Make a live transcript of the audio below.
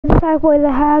Markway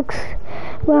the hacks.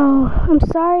 Well, I'm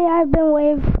sorry I've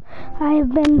been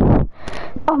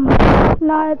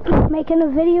not making a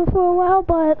video for a while,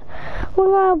 but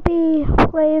we're gonna be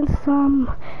playing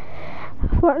some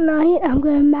Fortnite. I'm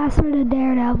gonna master the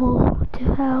Daredevil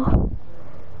to hell.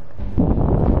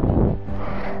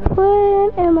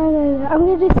 What am I gonna do? I'm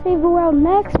gonna do save the world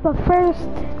next, but first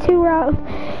two rounds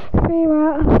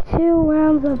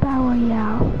of Battle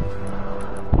Royale.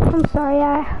 I'm sorry,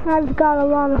 I've got a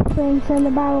lot of things in the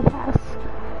Battle Pass.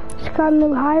 Just got a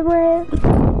new hybrid.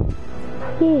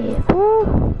 Yeah,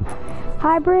 bro.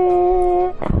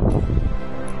 Hybrid.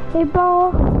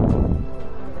 8-ball.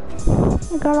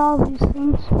 I got all these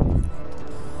things.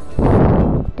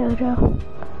 Dojo.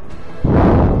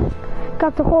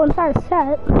 Got the whole entire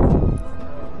set.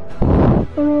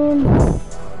 And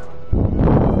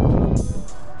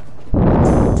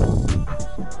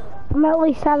I'm at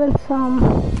least having some.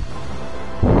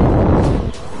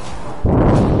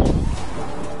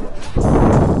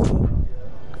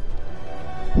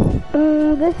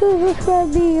 This is just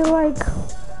gonna be like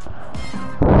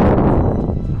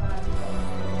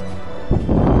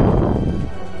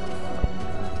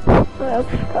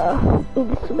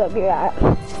this is gonna be that.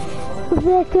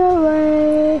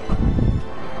 Victory.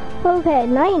 Okay,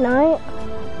 night.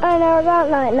 I never got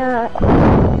night.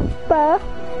 But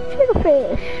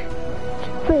fish.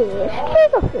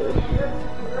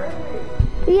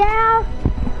 Yeah.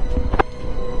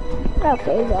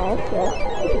 Okay, that's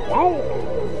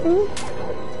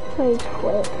Please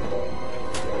quit.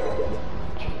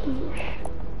 Jeez.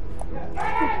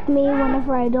 It's me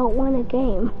whenever I don't win a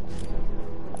game.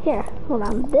 Here, hold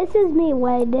on. This is me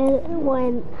when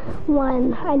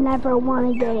I never won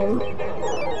a game.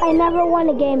 I never won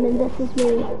a game, and this is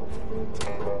me.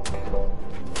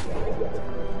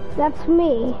 That's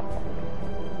me.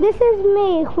 This is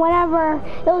me whenever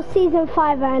it was season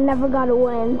 5 and I never got a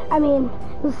win. I mean,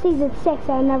 it was season 6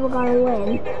 and I never got a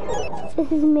win.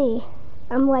 This is me.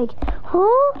 I'm like,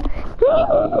 huh?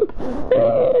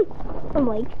 I'm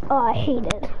like, oh, I hate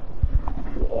it.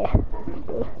 Yeah.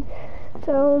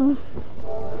 So,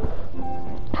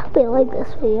 I hope you like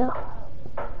this video.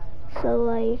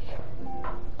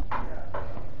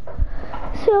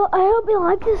 So I hope you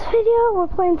like this video. We're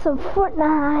playing some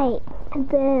Fortnite, and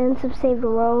then some Save the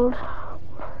World,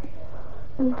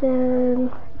 and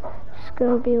then it's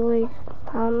gonna be like,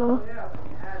 I don't know,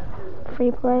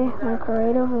 free play, and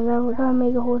creative, and then we're gonna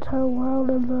make a whole entire world,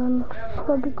 and then it's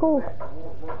gonna be cool.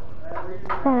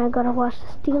 And I gotta watch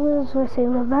the Steelers versus the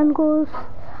Bengals.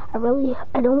 I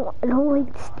don't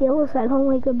like the Steelers. I don't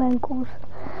like the Bengals.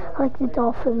 I like the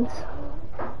Dolphins.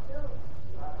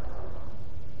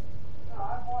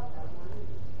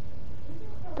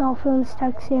 Dolphins,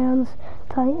 Texans,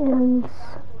 Titans.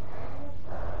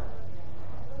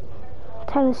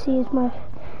 Tennessee Titans.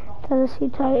 Tennessee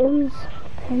Titans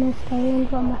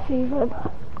are my favorite.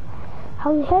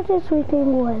 How the heck is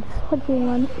everything was? What do you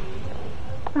want?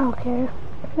 I don't care.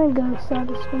 I'm gonna go South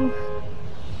Springs.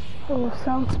 Oh,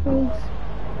 South Springs.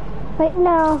 Right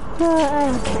now, I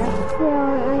don't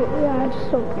care. I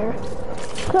just don't care.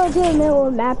 Go to the middle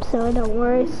of the map, so don't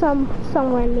worry.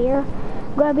 Somewhere near.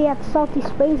 I'm gonna be at Salty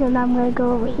Springs, and I'm gonna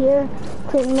go over here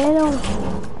to the middle.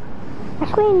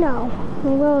 Actually, no.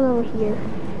 I'm going over here.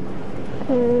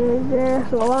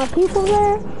 There's a lot of people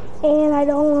there, and I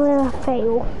don't want to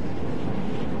fail.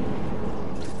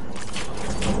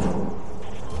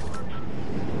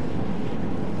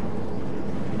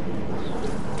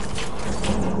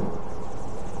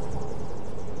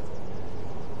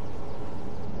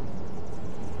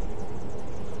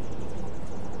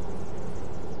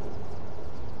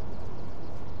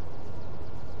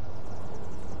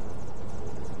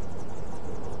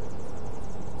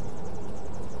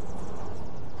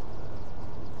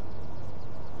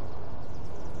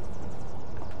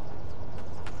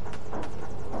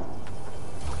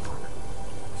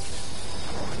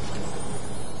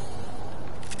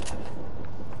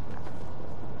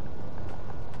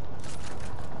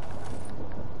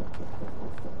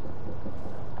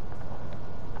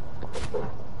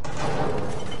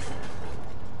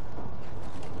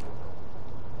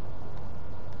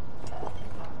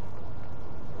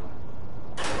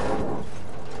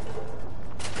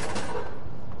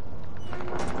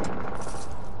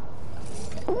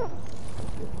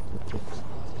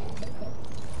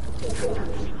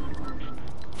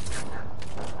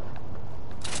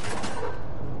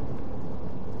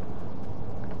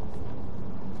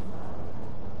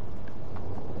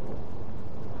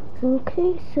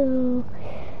 Okay, so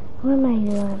what am I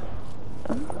doing?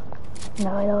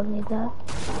 No, I don't need that.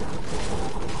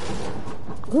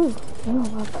 Ooh, no,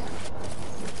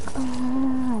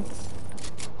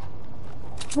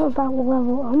 I'm about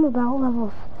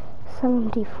level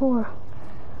 74.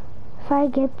 If I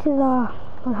get to the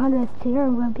 100th tier,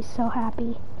 I'm gonna be so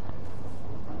happy.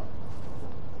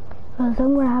 Because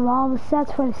I'm gonna have all the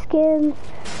sets for the skins,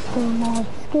 doing all the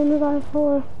skins I'm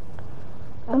for.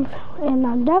 And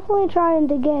I'm definitely trying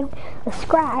to get a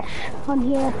scratch on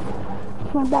here.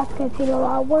 My back's gonna take a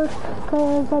lot of work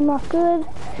because I'm not good.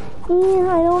 And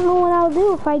I don't know what I'll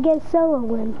do if I get solo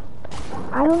win.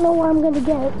 I don't know what I'm gonna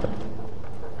get.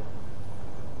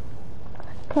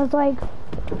 Because like,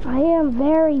 I am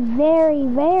very, very,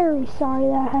 very sorry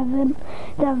that I haven't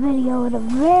done a video in a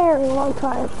very long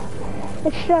time.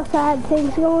 It's just I had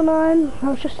things going on. I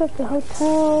was just at the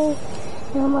hotel.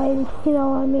 And I'm like, you know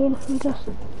what I mean? I'm just,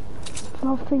 a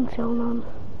lot of things going on.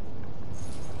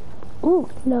 Ooh,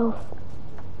 no.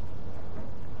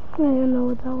 I didn't know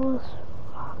what that was.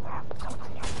 Oh crap, it's over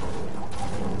here.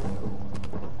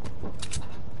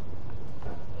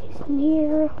 He's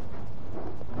near.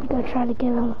 I'm gonna try to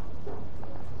get him.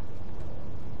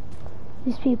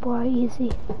 These people are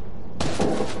easy.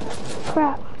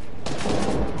 Crap.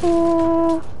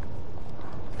 Hello.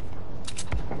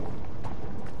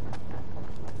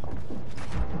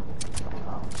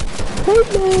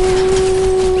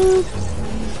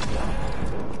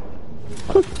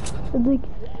 I'm like,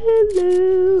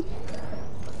 hello.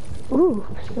 Ooh,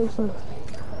 so close.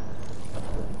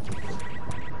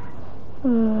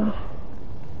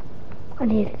 I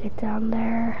need to get down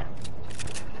there.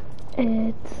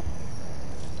 It's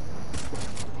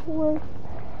worth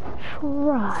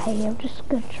try. I'm just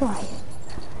gonna try it.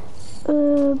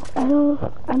 I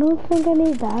don't think I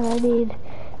need that. I need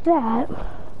that.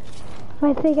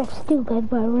 I think I'm stupid,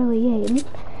 but I really ain't.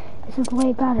 This is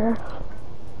way better.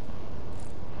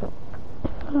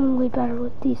 I'm way better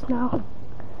with these now.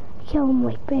 Kill him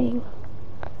like bang.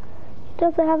 He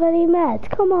doesn't have any meds.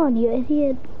 Come on, you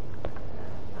idiot.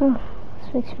 Oh,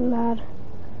 this makes me mad.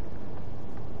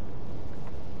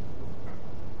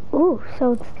 Ooh,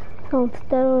 so it's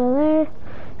dead over there.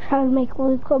 Trying to make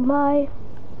Luke come by.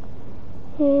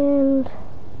 And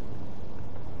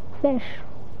fish.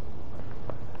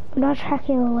 I'm not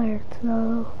tracking alerts,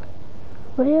 no.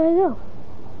 Where do I go?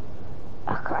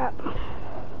 Oh crap.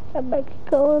 I might get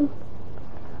going.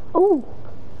 Ooh!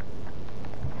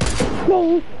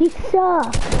 Nate, you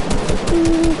suck!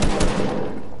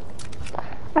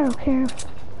 I don't care if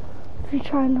you're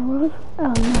trying to run.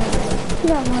 Oh no. You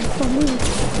got one for me.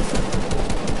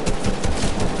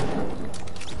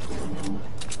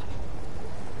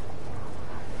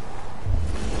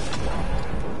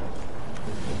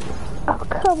 Oh,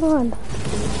 come on.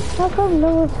 How come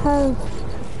no one has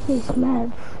these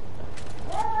meds?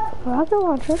 Rocket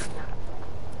launcher.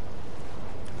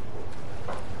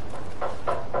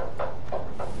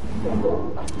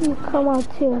 You come on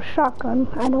to a shotgun.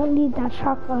 I don't need that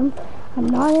shotgun. I'm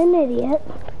not an idiot.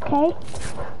 Okay?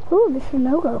 Ooh, this is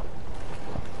no-go.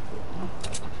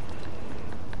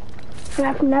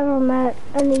 I've never met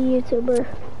any YouTuber.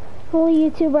 The only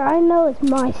YouTuber I know is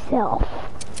myself.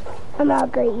 I'm not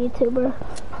a great YouTuber.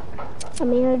 I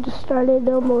mean, I just started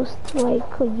almost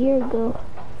like a year ago.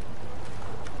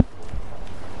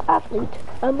 Actually,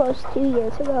 almost 2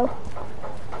 years ago.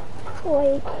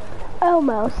 Like,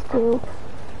 almost 2.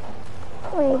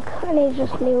 Like, I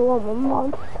just knew 1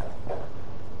 month.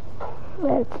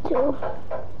 That's 2.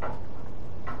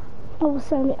 All of a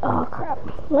sudden, oh crap.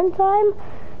 One time,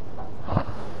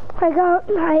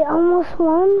 I almost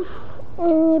won.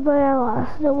 But I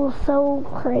lost. It was so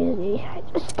crazy. I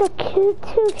just took 2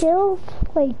 kills,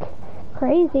 like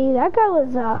crazy. That guy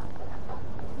was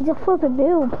he's a flippin'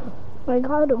 noob. I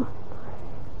got him.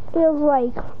 It was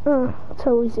like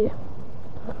so easy.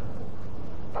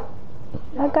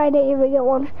 That guy didn't even get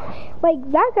one.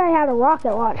 Like that guy had a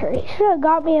rocket launcher. He should have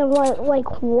got me in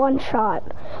like 1 shot.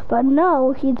 But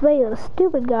no, he's being a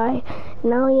stupid guy.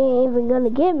 Now he ain't even gonna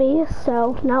get me.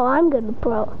 So now I'm gonna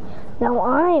Now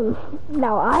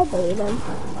I beat him.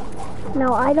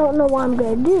 Now I don't know what I'm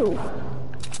gonna do.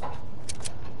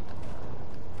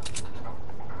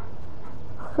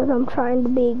 Because I'm trying to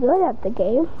be good at the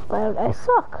game, but I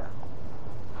suck.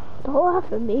 Don't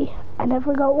laugh at me. I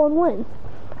never got 1 win.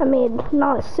 I mean,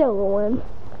 not a solo win.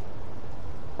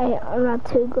 I'm not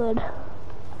too good.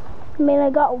 I mean, I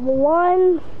got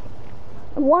one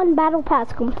battle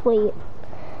pass complete.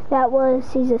 That was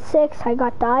season 6. I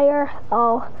got Dire.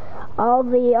 All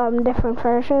the different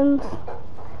versions.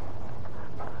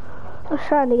 I was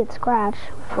trying to get Scratch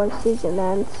before the season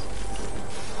ends.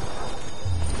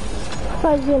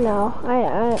 But you know,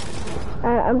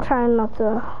 I'm trying not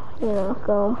to, you know,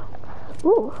 go.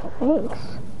 Ooh, thanks.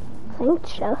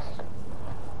 Thanks, Chest.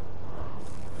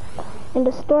 And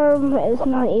the storm is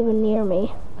not even near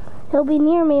me. He'll be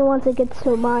near me once it gets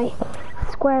to my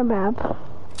square map.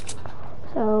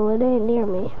 So it ain't near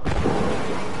me.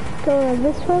 Go like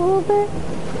this for a little bit.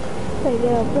 So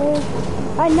get up there.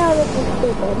 I know this is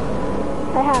stupid.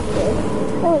 I have to.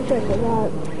 Only trick is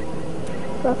that.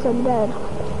 Else I'm dead.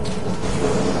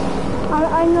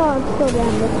 I know I'm still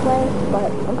down this way,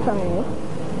 but I'm trying.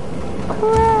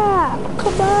 Crap!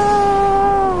 Come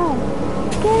on!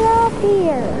 Get up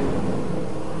here!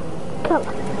 Come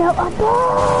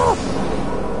above!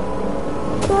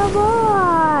 Come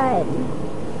on!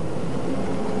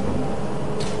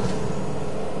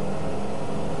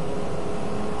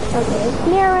 Okay, it's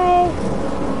near me.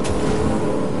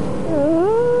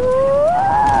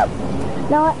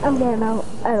 No, I'm getting out.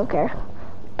 I don't care.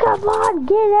 Come on,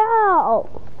 get out!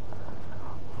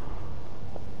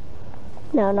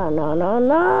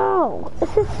 No.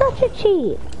 This is such a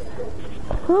cheat.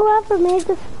 Whoever made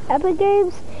this Epic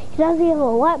Games, he doesn't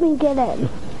even let me get in.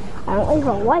 I don't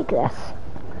even like this.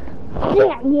 I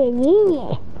don't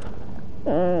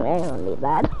need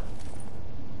that.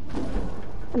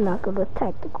 I'm not good with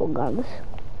tactical guns.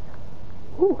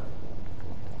 Ooh.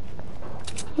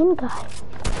 In guy.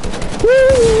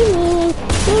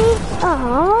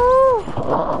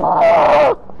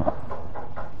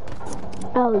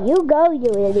 Oh, you go, you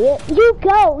idiot. You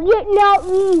go.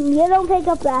 You don't pick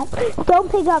up that. Don't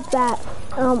pick up that.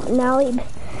 Now,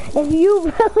 if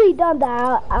you really done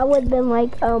that, I would have been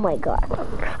like, oh my god.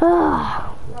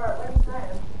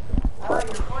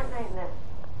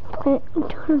 I'm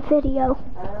doing a video.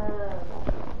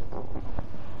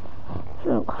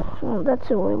 Oh, that's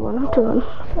the only one I'm doing. I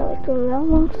feel like doing that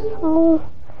one, so...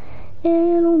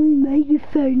 And only making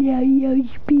fun now, you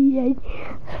speed.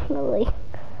 Really.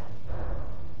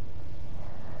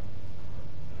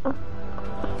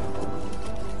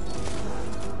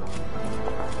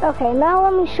 Okay, now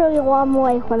let me show you what I'm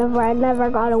like whenever I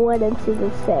never got a win in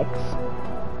Season 6.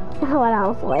 That's what I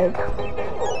was like.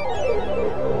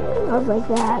 I was like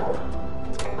that.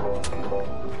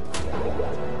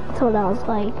 That's what I was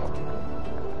like.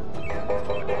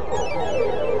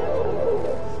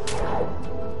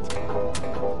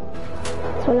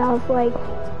 That's what I was like.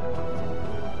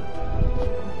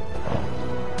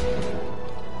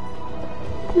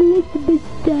 I like the big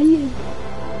stallion.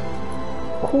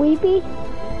 Creepy?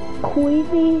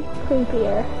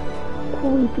 Creepier.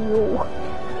 Creepy-oo.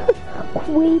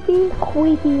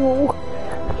 Creepy-oo.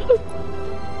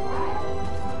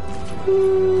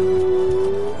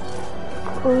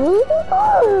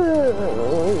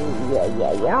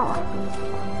 Yeah.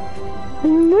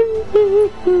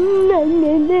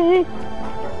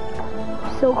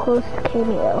 So close to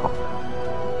cameo.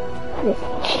 This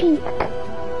cheek.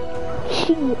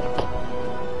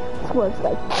 This one's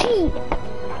like cheek.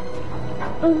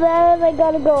 And then I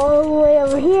gotta go all the way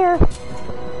over here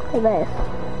to this.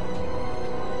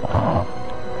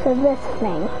 So this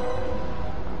thing.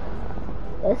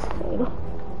 It's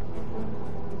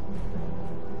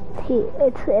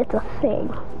a thing.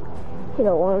 You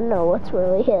don't want to know what's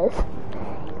really his.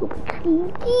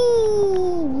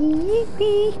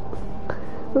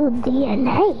 Ooh,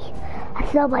 DNA. I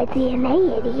saw my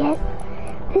DNA, idiot.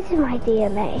 This is my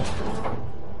DNA.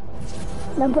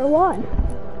 Number 1.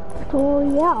 Oh,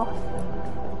 yeah.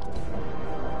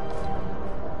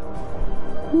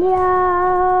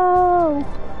 No!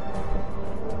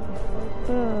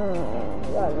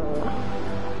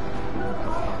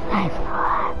 That's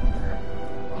not.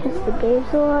 Just the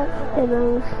game's a lot, and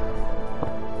those.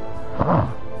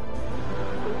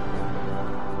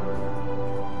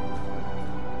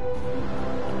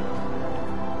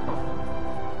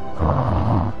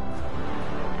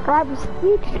 I'm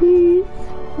sleepy.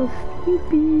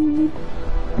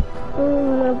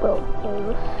 About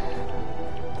those.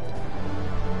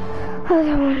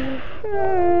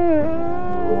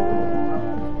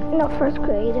 No, first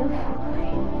creative.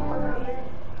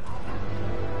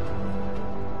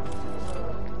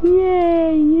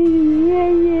 Yeah.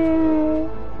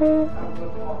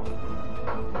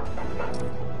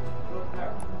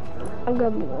 I'm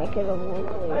gonna be making a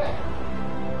voice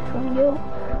from you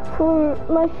for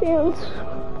my fans.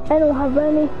 I don't have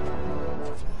any.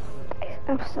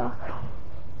 I'm stuck.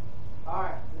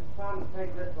 Alright, it's time to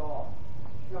take this off.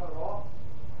 Shut it off.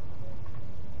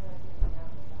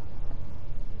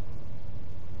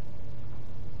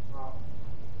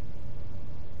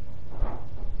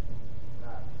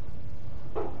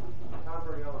 Time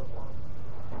for the other one.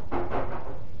 I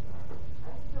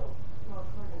still smell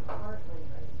kind of partly,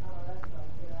 but that's not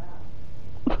good out.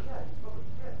 Yeah, you smell the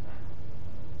shit.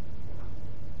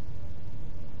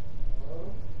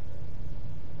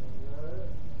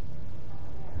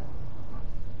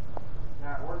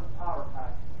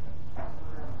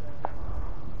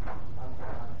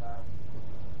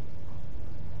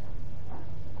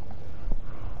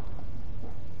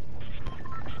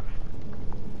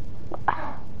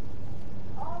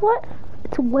 What?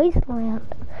 It's a wasteland.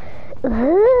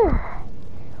 Ugh.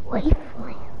 Wasteland.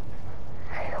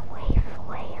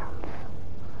 Wasteland.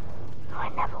 No, I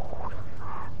never heard of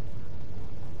that.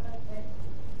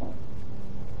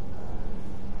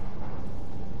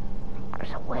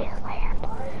 There's a wasteland.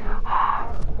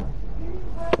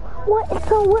 What? It's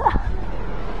a what?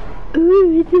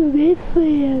 Ooh, it's a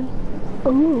wasteland.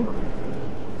 Ooh.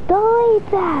 Delete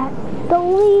that.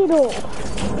 Delete.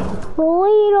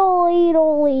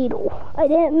 Ladle. I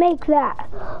didn't make that.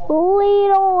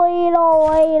 Ladle.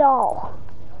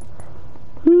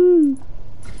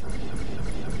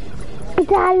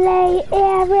 Delete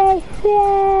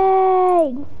everything.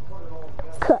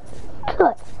 Cut.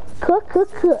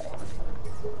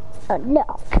 Oh no.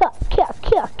 Cut.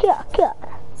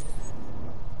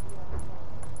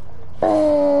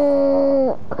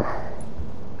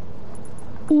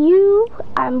 You,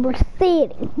 I'm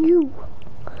reciting. You.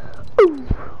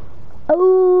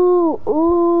 Ooh.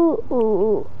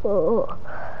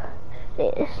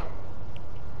 This.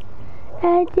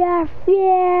 And your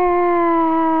fear.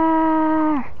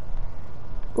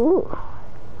 Ooh.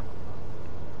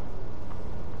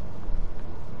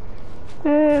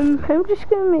 I'm just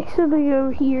gonna make something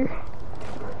over here.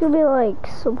 It'll be like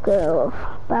some kind of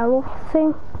battle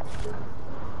thing.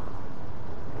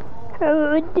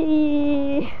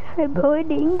 I'm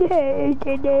holding her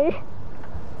today.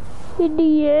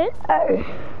 Idiot.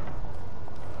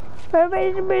 What am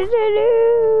I supposed to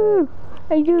do?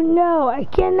 I don't know. I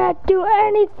cannot do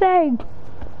anything.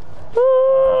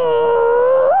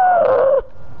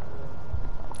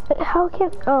 How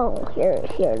can... Oh, here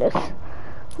it is.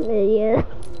 Yeah.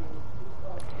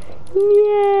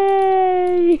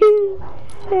 Yay!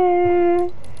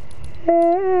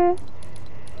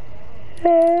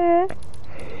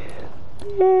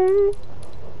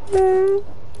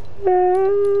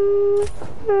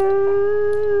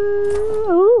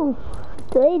 Ooh,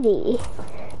 lady.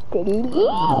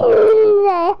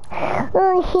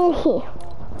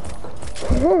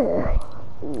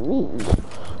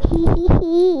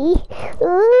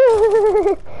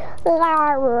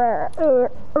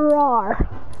 Roar.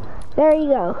 There you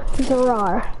go. He's a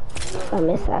roar. Let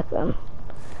me sack them.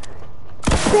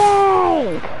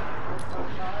 Bang!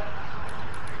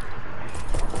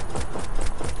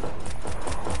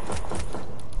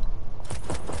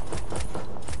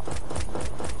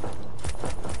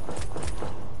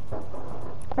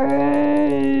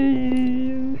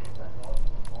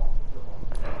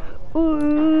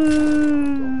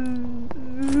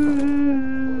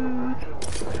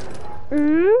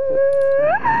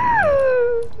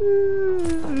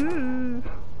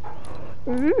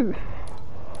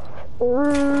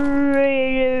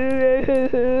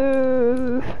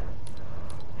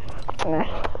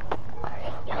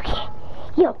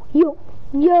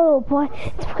 Yo, boy,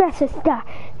 it's precious stuff.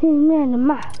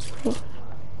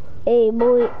 Hey,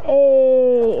 boy,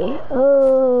 hey,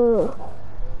 oh.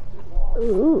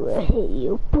 Ooh, I hate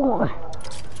you, boy.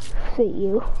 See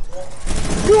you.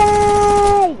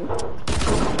 Yay!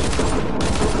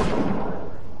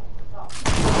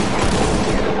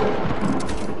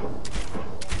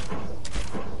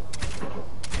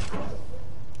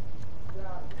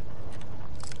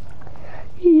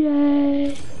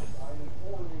 Yay!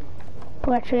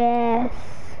 Precious.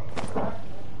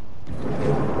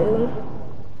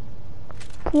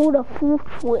 What a food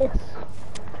twist.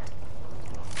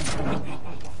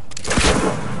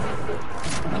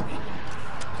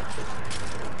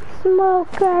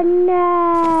 Smoke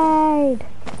grenade.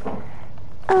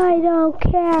 I don't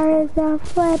care, it's a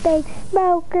flipping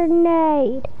smoke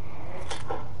grenade.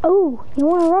 Oh, you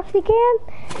want a rusty can?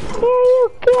 Here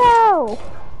you go.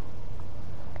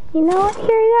 You know what?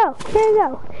 Here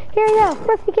you go,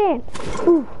 rusty can.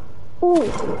 Ooh.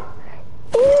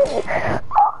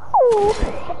 Oh.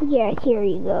 Yeah, here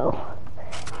you go.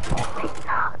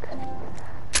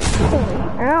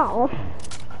 Ow.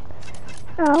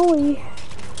 Owie.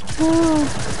 Oh.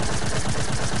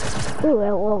 Ooh,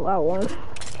 I love that one.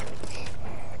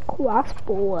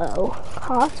 Crossbow.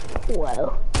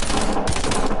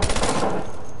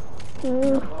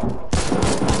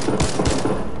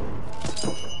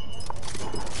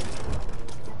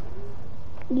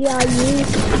 Yeah, you.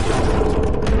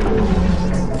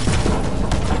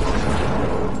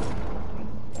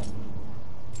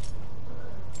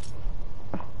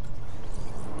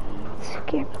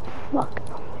 Scared the fuck out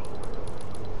of me.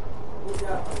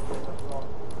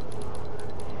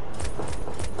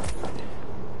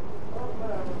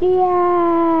 Yay!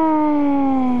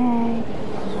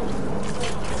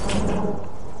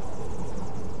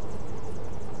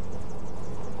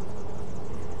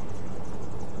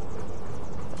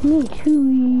 Me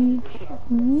too each.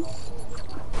 Hmm?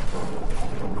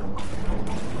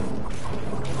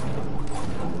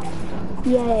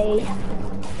 Yay.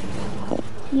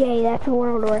 Yay, that's a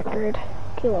world record.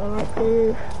 Get one right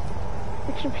there.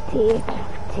 Extra protect.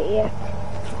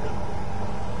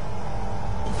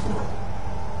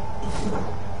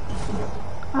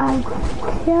 I'm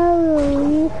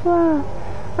totally fine.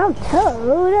 I'm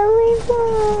totally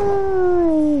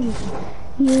fine.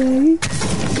 Yay.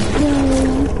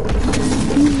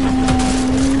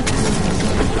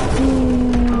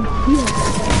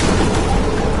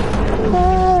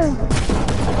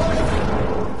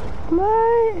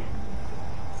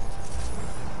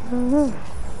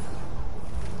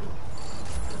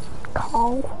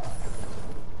 Call.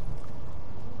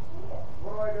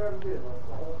 What do I gotta do? Like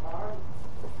the whole time?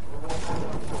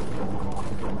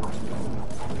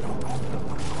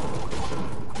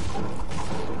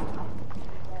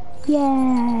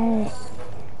 Yay.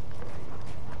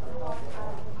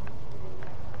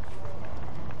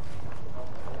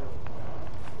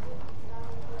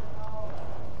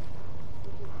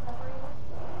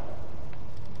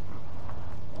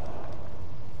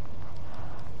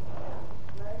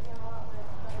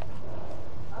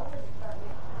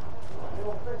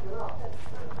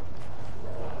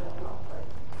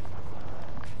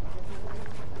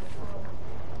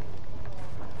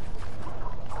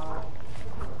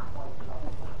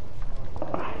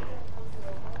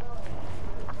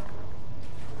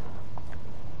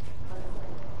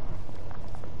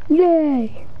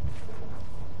 Yay.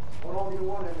 What all do you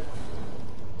want in it?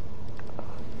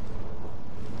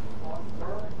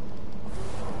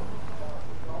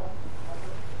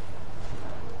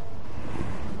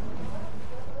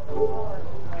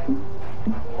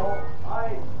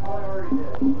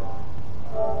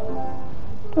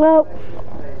 Well,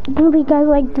 I hope you guys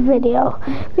liked the video.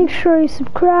 Make sure you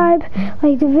subscribe,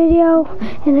 like the video,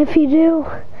 and if you do,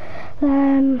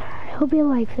 then I hope you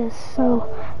like this. So,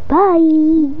 bye.